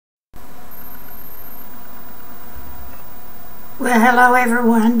Well, hello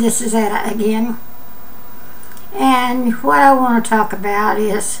everyone, this is Etta again. And what I want to talk about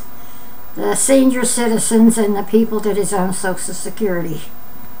is the senior citizens and the people that is on Social Security.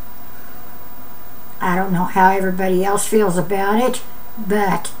 I don't know how everybody else feels about it,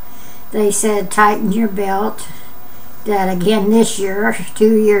 but they said tighten your belt, that again this year,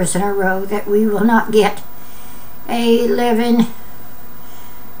 2 years in a row, that we will not get a living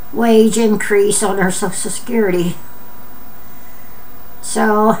wage increase on our Social Security.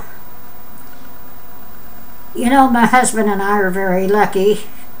 So, you know, my husband and I are very lucky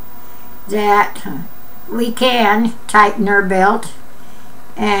that we can tighten our belt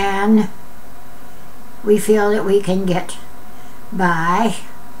and we feel that we can get by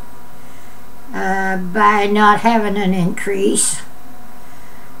not having an increase.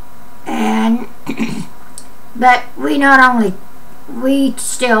 And but we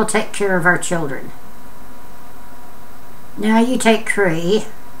still take care of our children. Now you take Cree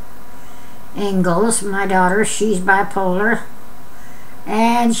Ingalls, my daughter, she's bipolar,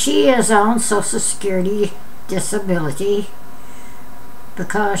 and she is on Social Security disability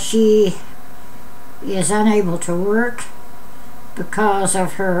because she is unable to work because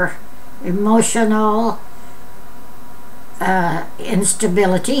of her emotional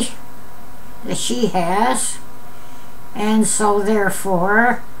instability that she has. And so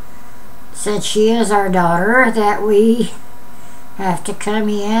therefore, since she is our daughter, that we have to come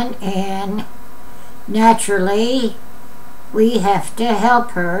in and naturally we have to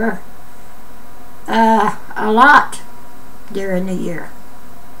help her a lot during the year.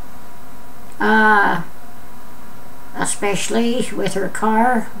 Especially with her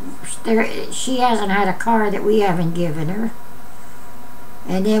car. She hasn't had a car that we haven't given her.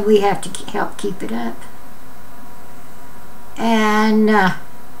 And then we have to help keep it up. And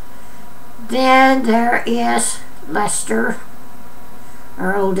then there is Lester,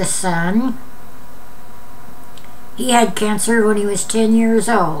 our oldest son. He had cancer when he was 10 years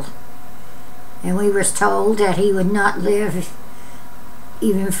old. And we were told that he would not live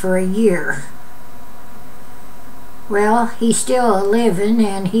even for a year. Well, he's still living,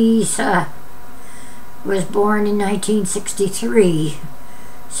 and he's was born in 1963.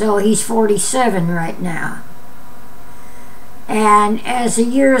 So he's 47 right now. And as the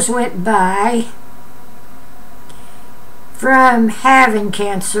years went by, from having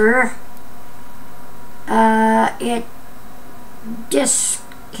cancer,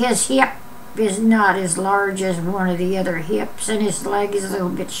 his hip is not as large as one of the other hips, and his leg is a little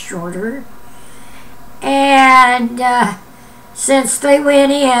bit shorter. And since they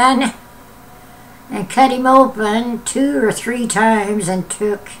went in and cut him open 2 or 3 times and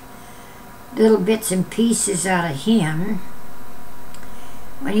took little bits and pieces out of him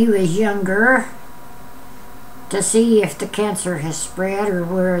when he was younger to see if the cancer has spread or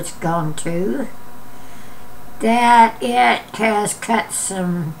where it's gone to, that it has cut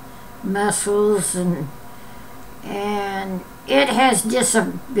some muscles and it has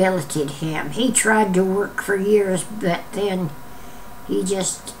disabilitated him. He tried to work for years, but then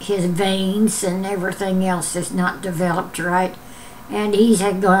his veins and everything else is not developed right, and he's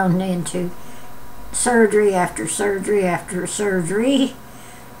had gone into surgery after surgery after surgery,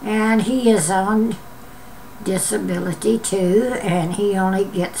 and he is on disability too, and he only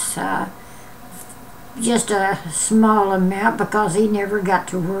gets just a small amount because he never got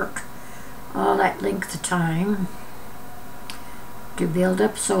to work all that length of time to build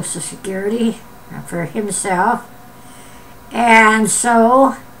up Social Security for himself. And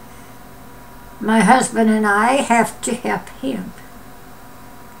so my husband and I have to help him.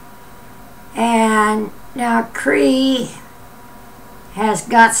 And now Cree has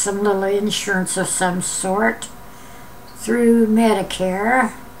got some little insurance of some sort through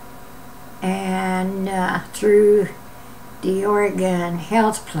Medicare and through the Oregon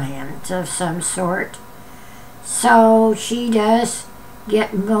health plans of some sort. So she does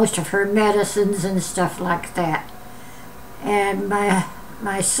get most of her medicines and stuff like that. And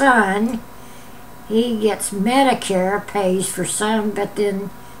my son, he gets Medicare, pays for some, but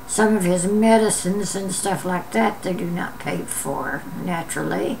then some of his medicines and stuff like that, they do not pay for,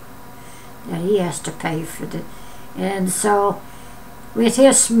 naturally. That he has to pay for the... And so, with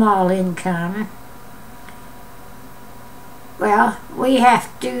his small income, well, we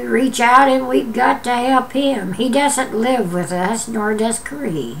have to reach out and we've got to help him. He doesn't live with us, nor does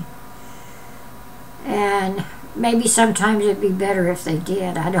Cree. And maybe sometimes it'd be better if they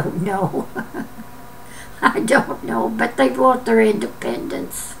did, I don't know. I don't know, but they want their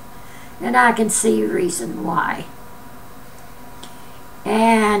independence. And I can see a reason why.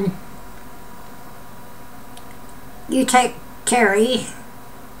 And you take Terry,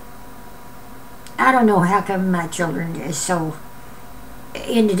 I don't know how come my children is so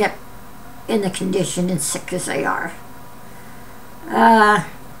ended up in the condition and sick as they are. But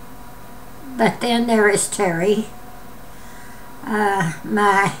then there is Terry,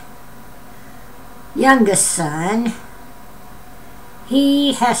 my youngest son.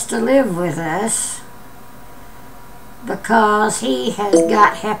 He has to live with us because he has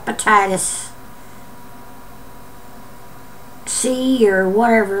got hepatitis C or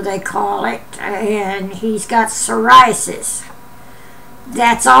whatever they call it, and he's got psoriasis.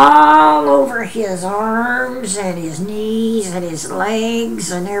 That's all over his arms and his knees and his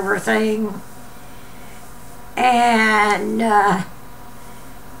legs and everything. And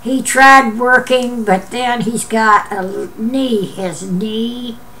he tried working, but then he's got his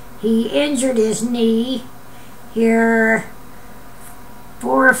knee. He injured his knee here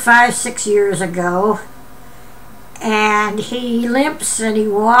 4 or 5, 6 years ago. And he limps and he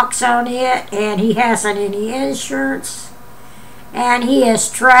walks on it, and he hasn't any insurance. And he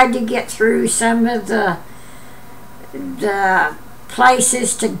has tried to get through some of the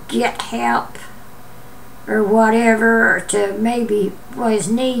places to get help or whatever, to maybe, well, his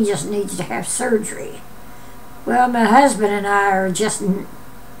knee just needs to have surgery. Well, my husband and I are just,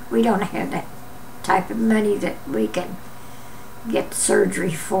 we don't have that type of money that we can get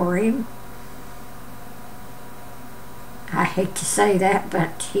surgery for him. I hate to say that,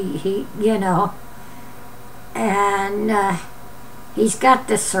 but he you know, and he's got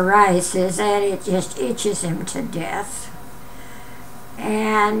the psoriasis, and it just itches him to death.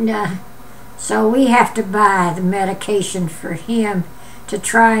 And so we have to buy the medication for him to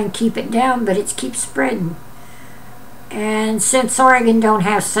try and keep it down, but it keeps spreading. And since Oregon don't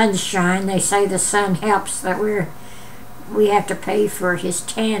have sunshine, they say the sun helps, that we have to pay for his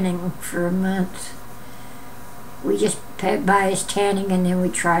tanning for a month. We just buy his tanning, and then we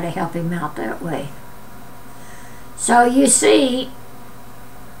try to help him out that way. So you see,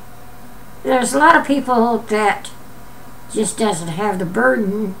 there's a lot of people that just doesn't have the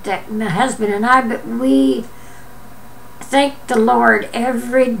burden that my husband and I, but we thank the Lord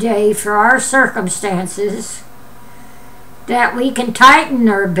every day for our circumstances, that we can tighten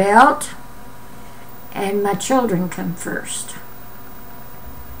our belt, and my children come first.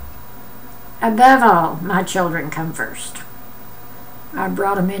 Above all, my children come first. I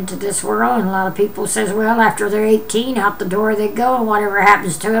brought them into this world, and a lot of people says, well, after they're 18, out the door they go, and whatever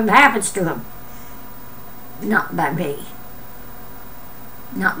happens to them, happens to them. Not by me.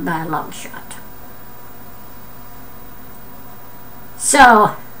 Not by a long shot.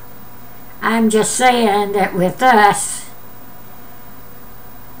 So, I'm just saying that with us,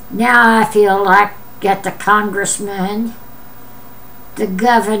 now I feel like get the congressmen, the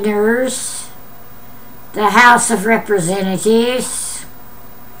governors, the House of Representatives,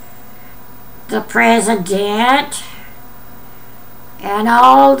 the president, and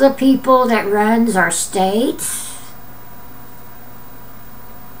all the people that runs our states,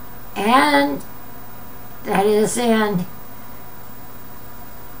 and that is in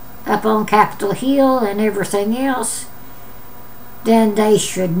up on Capitol Hill and everything else, then they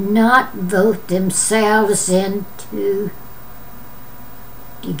should not vote themselves into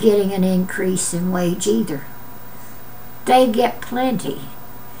getting an increase in wage either. They get plenty.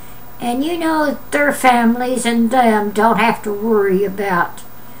 And you know, their families and them don't have to worry about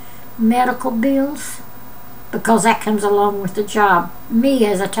medical bills, because that comes along with the job. Me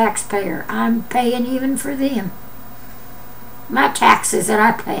as a taxpayer, I'm paying even for them. My taxes that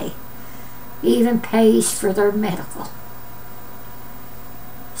I pay even pays for their medical.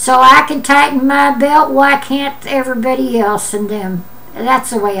 So I can tighten my belt, why can't everybody else and them? That's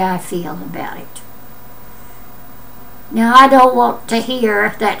the way I feel about it. Now, I don't want to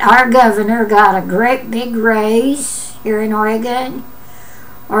hear that our governor got a great big raise here in Oregon,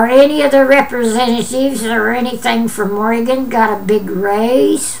 or any of the representatives or anything from Oregon got a big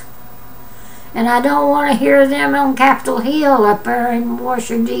raise. And I don't want to hear them on Capitol Hill up there in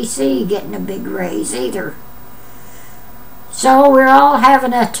Washington, D.C. getting a big raise either. So we're all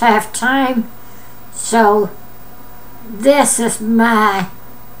having a tough time. So this is my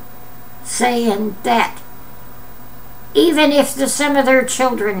saying that even if some of their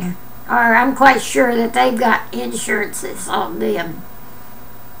children are, I'm quite sure that they've got insurances on them.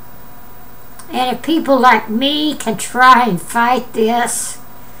 And if people like me can try and fight this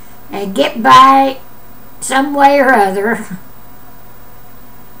and get by some way or other,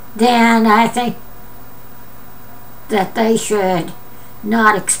 then I think that they should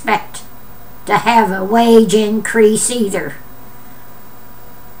not expect to have a wage increase either.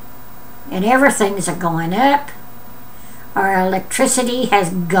 And everything's going up. Our electricity has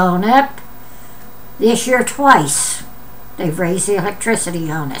gone up this year twice. They've raised the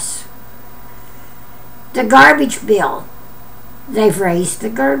electricity on us. The garbage bill. They've raised the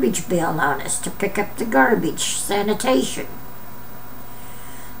garbage bill on us to pick up the garbage, sanitation.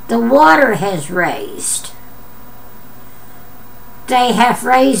 The water has raised. They have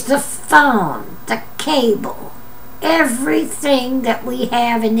raised the phone, the cable, everything that we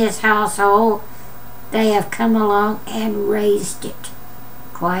have in this household. They have come along and raised it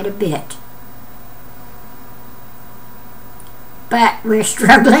quite a bit. But we're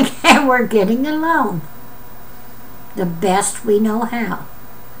struggling and we're getting along the best we know how.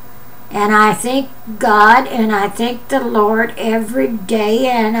 And I thank God and I thank the Lord every day,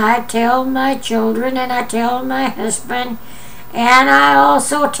 and I tell my children and I tell my husband, and I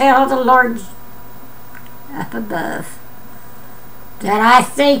also tell the Lord up above that I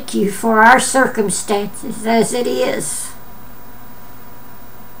thank you for our circumstances as it is.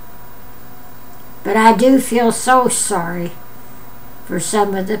 But I do feel so sorry for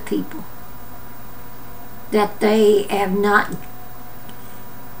some of the people that they're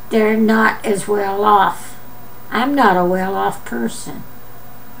not as well off. I'm not a well off person,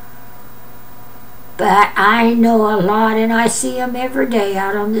 but I know a lot, and I see them every day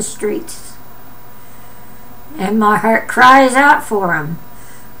out on the streets, and my heart cries out for them.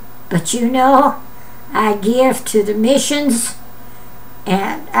 But you know, I give to the missions,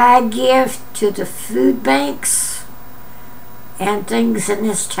 and I give to the food banks and things in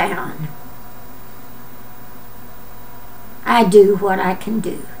this town. I do what I can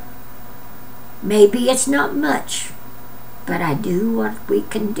do. Maybe it's not much, but I do what we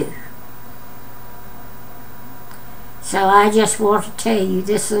can do. So I just want to tell you,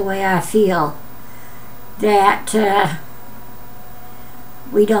 this is the way I feel, that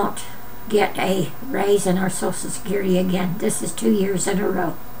we don't get a raise in our Social Security again. This is 2 years in a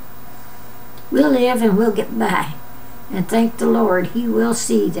row. We'll live and we'll get by. And thank the Lord, He will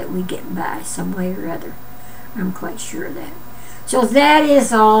see that we get by some way or other. I'm quite sure of that. So that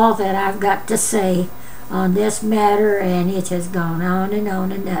is all that I've got to say on this matter, and it has gone on and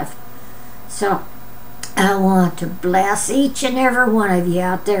on enough. So I want to bless each and every one of you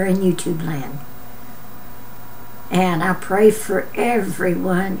out there in YouTube land. And I pray for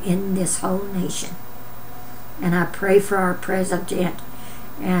everyone in this whole nation. And I pray for our president.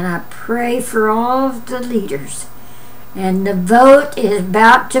 And I pray for all of the leaders. And the vote is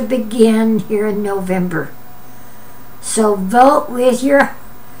about to begin here in November. So vote with your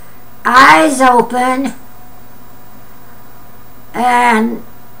eyes open. And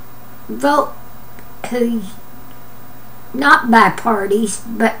vote not by parties,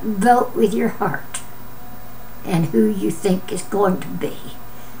 but vote with your heart. And who you think is going to be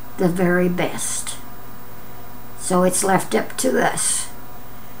the very best. So it's left up to us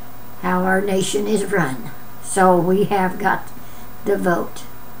how our nation is run. So we have got the vote.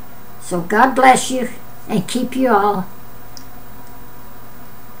 So God bless you and keep you all.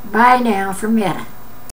 Bye now from Meta.